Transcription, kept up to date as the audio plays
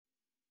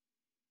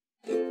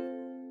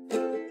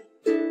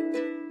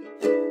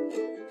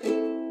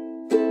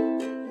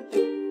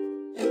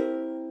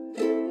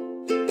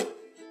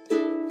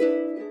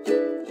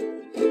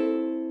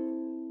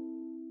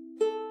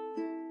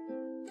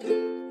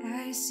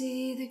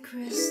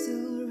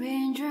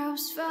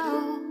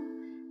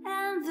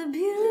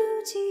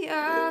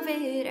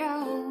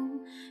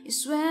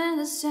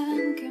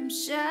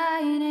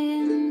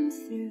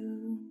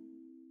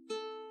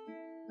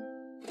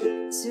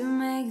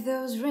like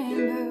those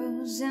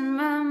rainbows in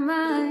my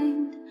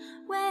mind.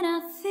 When I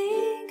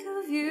think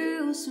of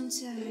you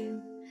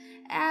sometime,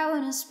 I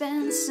wanna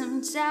spend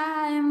some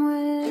time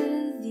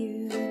with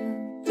you.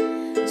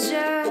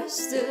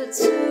 Just the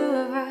two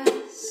of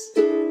us.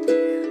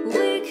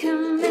 We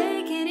can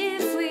make it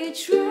if we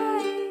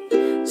try.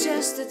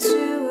 Just the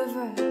two of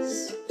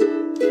us.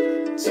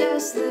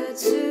 Just the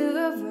two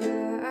of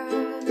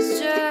us.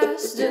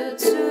 Just the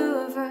two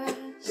of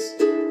us.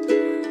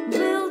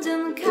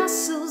 Building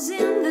castles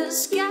in the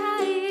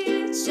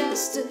sky.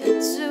 Just the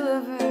two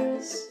of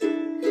us.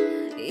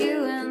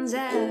 You and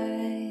I.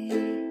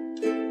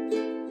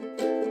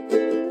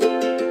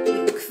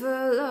 Look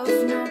for love,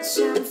 no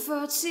time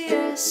for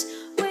tears.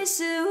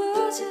 Wasted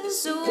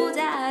water's all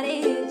that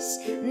is.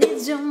 And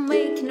it don't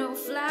make no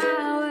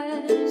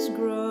flowers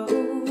grow.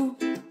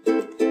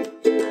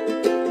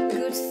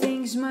 Good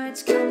things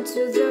might come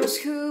to those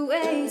who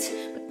wait,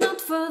 but not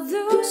for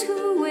those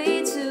who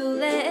wait too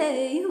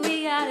late.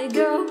 We gotta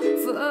go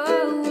for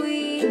all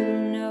we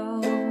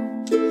know.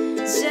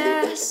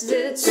 Just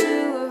the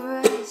two of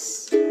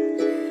us.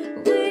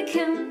 We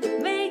can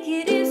make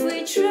it if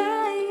we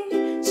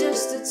try.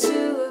 Just the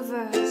two of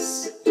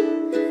us.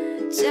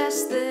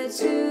 Just the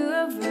two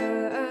of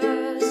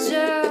us.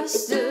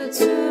 Just the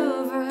two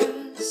of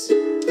us.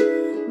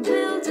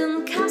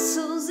 Building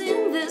castles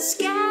in the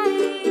sky.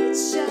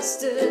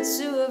 Just the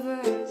two of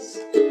us.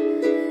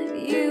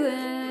 You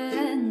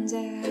and I.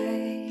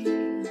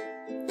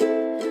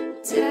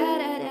 Da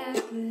da da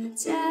da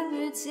da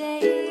da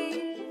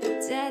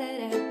da da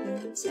da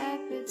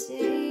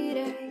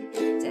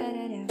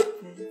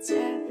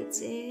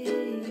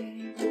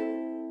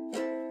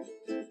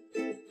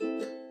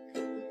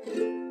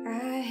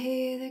I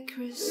hear the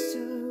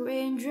crystal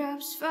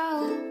raindrops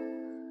fall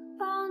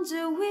on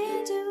the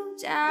window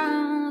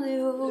down the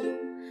hall,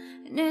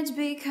 and it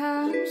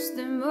becomes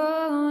the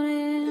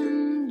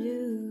morning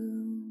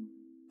dew.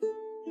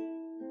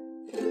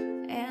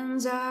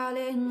 And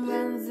darling,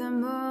 when the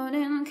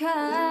morning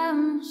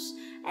comes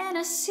and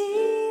I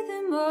see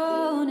the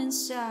morning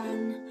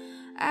sun,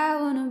 I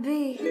wanna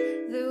be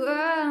the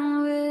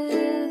one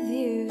with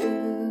you.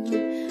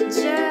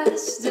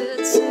 Just the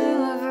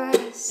two of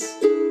us.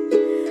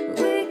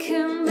 We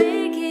can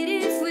make it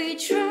if we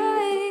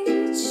try.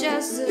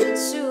 Just the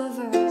two of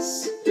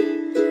us.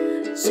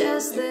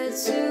 Just the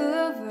two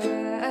of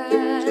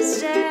us.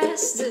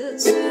 Just the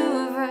two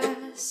of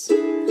us.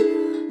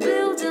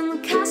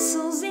 Building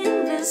castles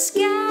in the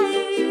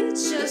sky.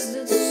 Just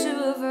the two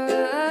of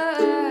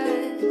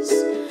us.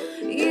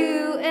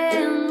 You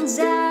and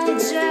I.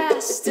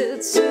 Just the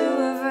two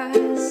of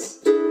us.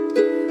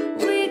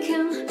 We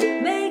can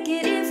make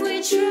it if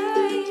we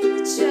try.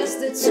 Just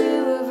the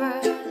two of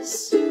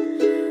us.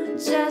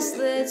 Just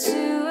the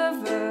two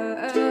of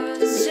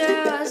us.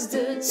 Just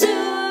the two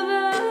of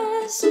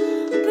us.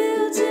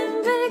 Building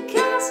big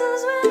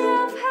castles way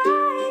up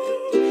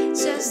high.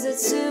 Just the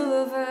two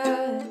of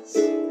us.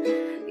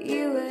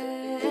 You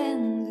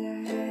and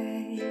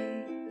I.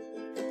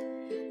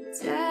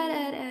 Da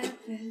da da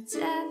da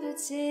da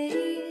da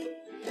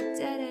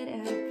da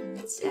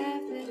da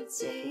da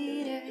da.